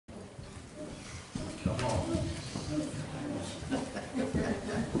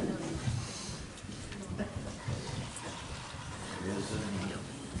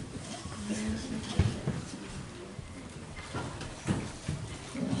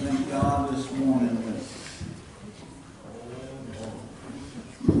this morning that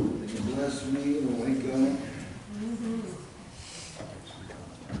you blessed me to wake up.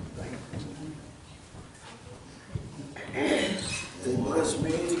 They blessed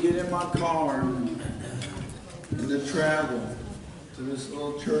me to get in my car and to travel to this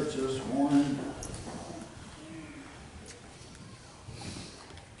little church this morning.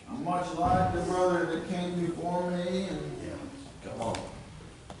 I'm much like the brother that came before me, and come on.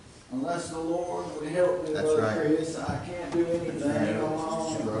 Unless the Lord would help me, Brother Chris, I can't do anything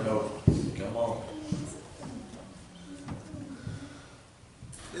alone. No. Come on.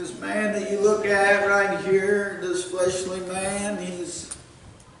 This man that you look at right here, this fleshly man, he's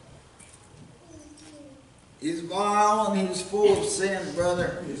vile and he's full of sin,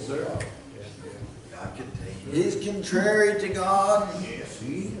 brother. Yes, sir. I can take He's contrary to God. Yes,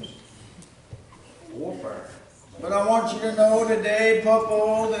 he is. Warfare. But I want you to know today,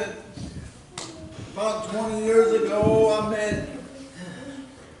 Puppo, that about 20 years ago I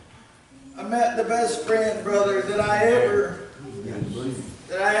met the best friend, brother, that I ever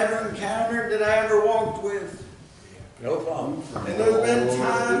encountered, that I ever walked with. No problem. And there's been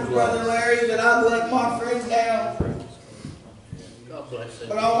times, Brother Larry, that I've let my friend down. God bless you.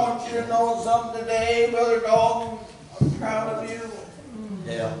 But I want you to know something today, Brother Dalton. I'm proud of you.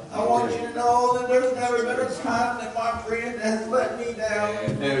 Yeah. I want you to know that there's never been a time that my friend has let me down.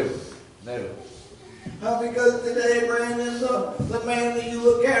 No. Because today, Brandon, the man that you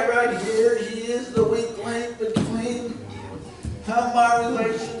look at right here, he is the weak link between my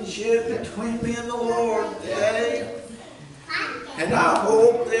relationship between me and the Lord today. And I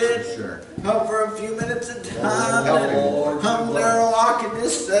hope that for a few minutes of time, Daryl, I can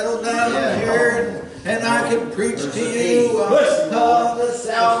just settle down here and I can preach to you the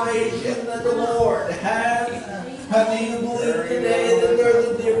salvation that the Lord has. Do you believe today that there's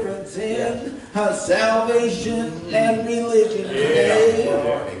a difference in salvation and religion today?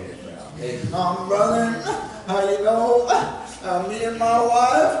 Brother, you know, me and my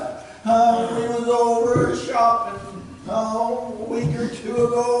wife, we was over shopping a week or two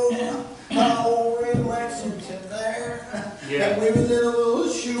ago over in Lexington there. Yeah. And we was in a little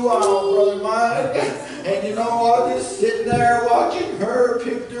shoe aisle, Brother Mike. And you know, I was just sitting there watching her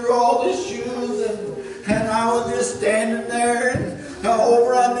pick through all the shoes, and I was just standing there, and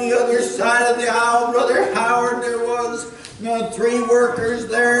over on the other side of the aisle, Brother Howard, there was 3 workers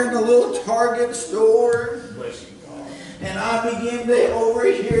there in a little Target store. Bless you, God. And I began to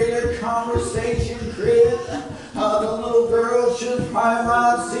overhear their conversation, Chris. The little girl, she was probably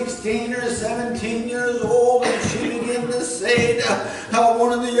around 16 or 17 years old, and she began to say to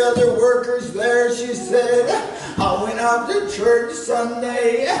one of the other workers there, she said, I went out to church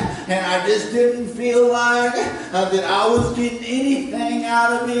Sunday, and I just didn't feel like that I was getting anything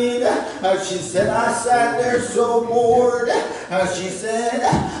out of it. She said, I sat there so bored. She said,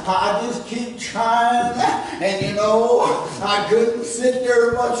 I just keep trying, and you know, I couldn't sit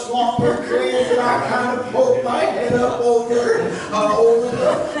there much longer, Chris, and I kind of poked my head up over the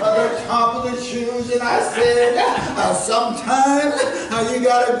top of the shoes, and I said, sometimes you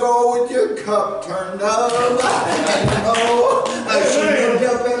gotta go with your cup turned up. And you know, she looked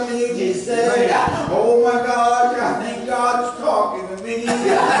up at me and she said, oh my gosh, I think God's talking to me. And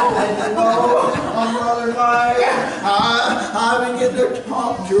you know, Brother Mike, I began to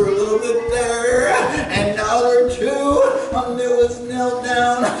talk to her a little bit there, and the other 2, they was knelt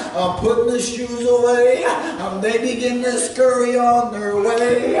down, putting the shoes away. They began to scurry on their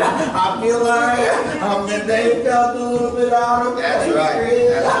way. I feel like that they felt a little bit out of place. That's right.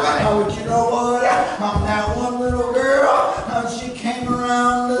 But you know what? That one little girl, she came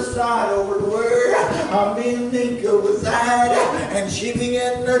around the side over to where me and Nika was at, and she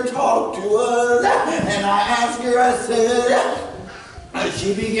began to talk to us. And I asked her, I said,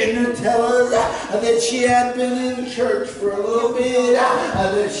 she began to tell us that she had been in church for a little bit,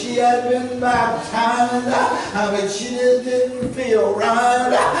 that she had been baptized, but she just didn't feel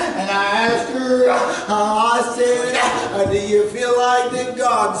right. And I asked her, I said, do you feel like that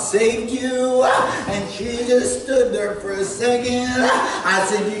God saved you? And she just stood there for a second. I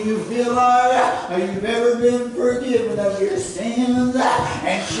said, do you feel like you've ever been forgiven of your sins?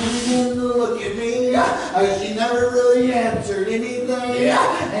 And she began to look at me. She never really answered anything.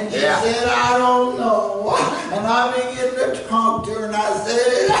 And she said, I don't know. And I began to talk to her, and I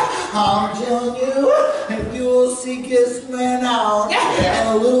said, I'm telling you, if you will seek this man out in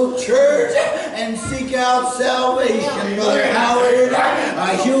a little church and seek out salvation, Brother Howard,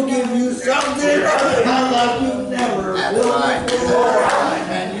 he'll give you something like you've never felt before.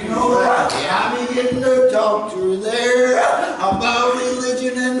 And you know what? I began to talk to her there about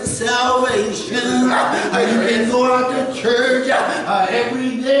religion and salvation.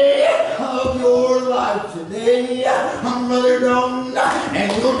 day, Brother Dalton,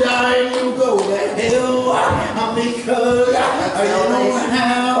 and you'll die and you'll go to hell, because you don't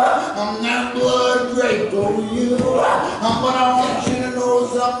have that blood draped over you. But I want you to know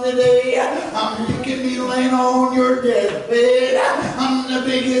something today. You can be laying on your deathbed. I'm the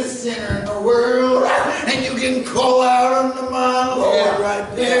biggest sinner in the world, and you can call out unto my Lord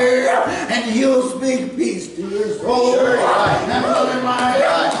right there, and He'll speak peace to your soul. And Brother Mike,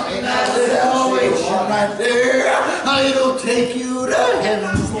 that's salvation right there. It'll take you to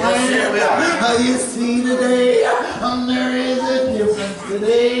heaven's land. You see today, there is a difference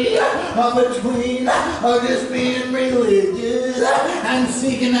today between just being religious and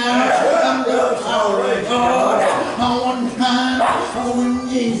seeking out the power of God. One time when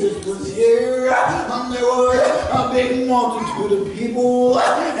Jesus was here, there was a big multitude of people,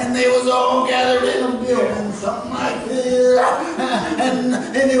 and they was all gathered in a building, something like this, and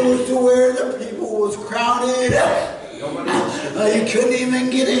it was to where the people was crowded. You couldn't even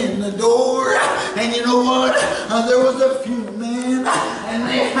get in the door. And you know what? There was a few men, and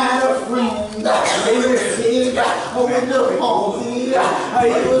they had a friend. They were sick with the palsy. He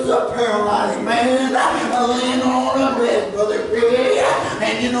was a paralyzed man laying on a bed, Brother Greg.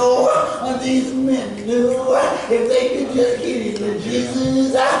 And you know, these men knew if they could just get him to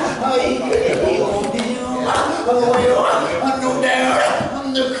Jesus, he could heal him. Well, no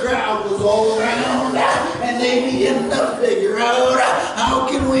doubt, the crowd was all around, and they began to figure out how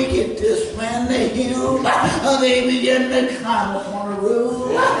can we get this man to heal. They began to climb up on a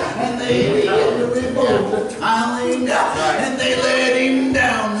roof, and they began to remove the tiling, and they let him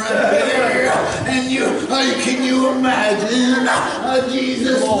down right there. And can you imagine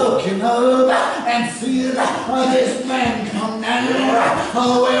Jesus looking up and seeing this man come down?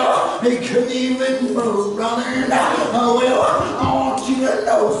 Well, he couldn't even move, brother. Well, I want you to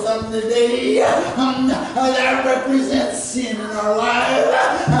know something today that represents sin in our life.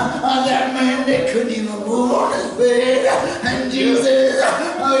 That man that couldn't even move on his bed, and Jesus,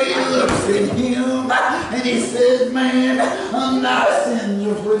 he looks at him and he says, "Man, thy sins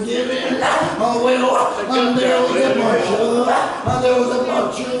are forgiven." Well, there was a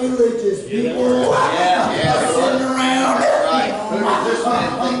bunch of religious people sitting around.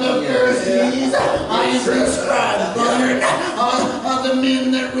 The Pharisees, the scribes, the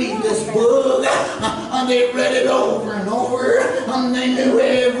men that read this book, they read it over and over. They knew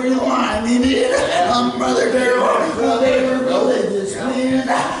every line in it. Brother Darrell, they were religious men,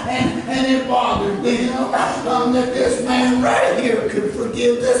 and it bothered them that this man right here could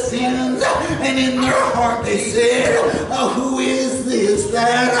forgive the sins. And in their heart they said, who is this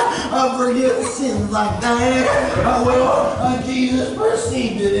that forgives sins like that? Jesus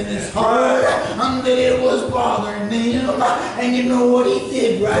perceived it in his heart that it was bothering them. And you know what he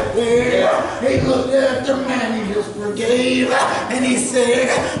did right there? He looked at the man he just forgave, and he said,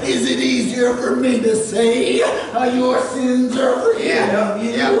 is it easier for me to say your sins are forgiven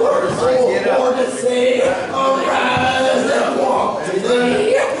you, or to say arise and walk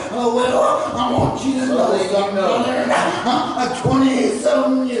today? I want you to know something, brother.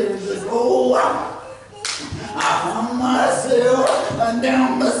 20-some years ago, I found myself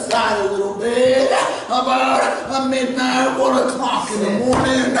down beside a little bed about midnight, 1 o'clock in the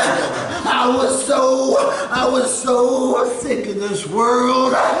morning. I was so sick of this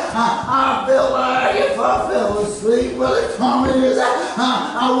world. I felt like if I fell asleep, Brother Thomas,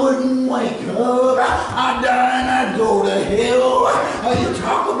 I wouldn't wake up. I'd die and I'd go to hell. You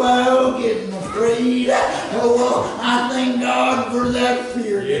talk about getting afraid. I thank God for that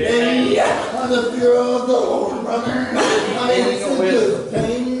fear today. The fear of the Lord, brother. It's a good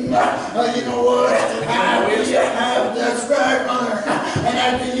thing. You know what? After you have, that's right, brother. And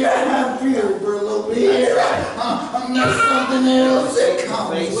after you have fear for a little bit, there's something else that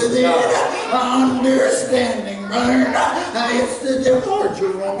comes with it. Understanding, brother. It's the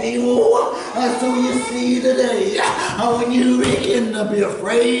departure from evil. So you see today, when you begin to be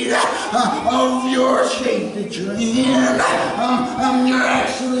afraid of your shape that you're in, you're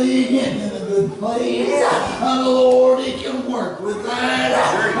actually in a good place. The Lord, He can work with that.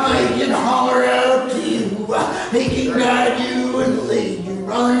 He can holler out to you. He can guide you and lead you,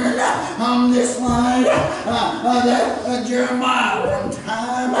 brother. This line that Jeremiah one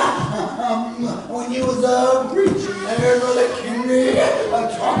time, when you was preaching there, Brother Henry,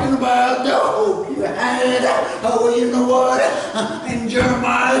 talking about the hope you had. Well, you know what? And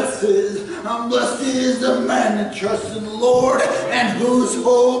Jeremiah says, blessed is the man that trusts in the Lord, and whose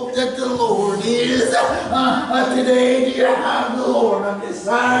hope that the Lord is. Today, do you have the Lord on your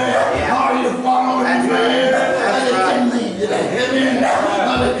side? Are you following prayer? That can lead you to heaven.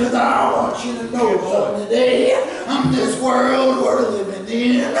 Because I want want you to know something today. This world we're living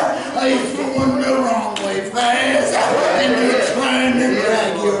in, it's going the wrong way fast, and they're trying to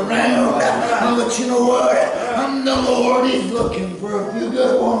drag you around. But you know what? The Lord is looking for a few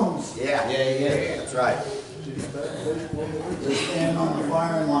good ones. Yeah. That's right. To stand on the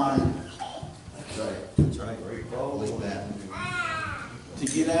firing line. That's right. That's right. Believe that. To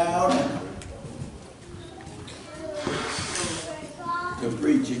get out and to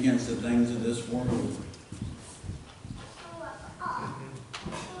preach against the things of this world.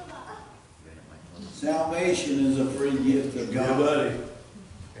 Salvation is a free gift of God. buddy.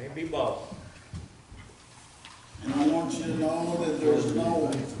 Can't be bought. And I want you to know that there's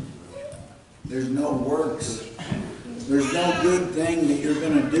no works. There's no good thing that you're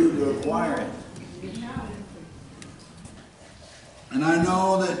going to do to acquire it. And I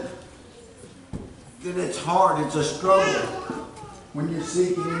know that it's hard. It's a struggle when you're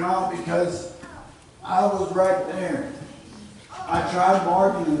seeking Him out, because I was right there. I tried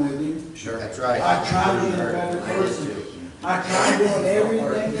bargaining with Him. Sure. That's right. I tried being a better person. I tried doing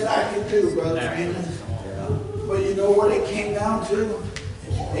everything that I could do, Brother Keenan. But you know what it came down to?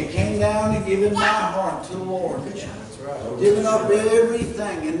 It came down to giving my heart to the Lord. Giving up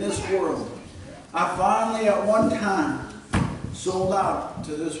everything in this world. I finally, at one time, sold out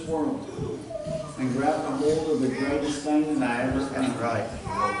to this world and grabbed a hold of the greatest thing that I ever found. That's right.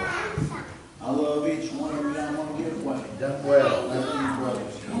 I love each one of you. I'm going to give away. Done well. Love you,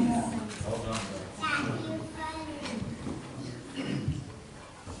 brothers.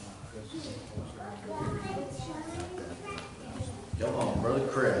 Come on, Brother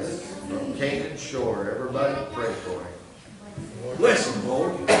Chris from Canaan Shore. Everybody pray for him. Bless him,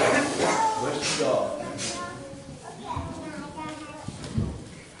 Lord. Bless God.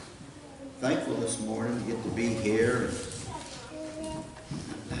 Thankful this morning to get to be here,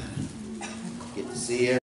 get to see everyone.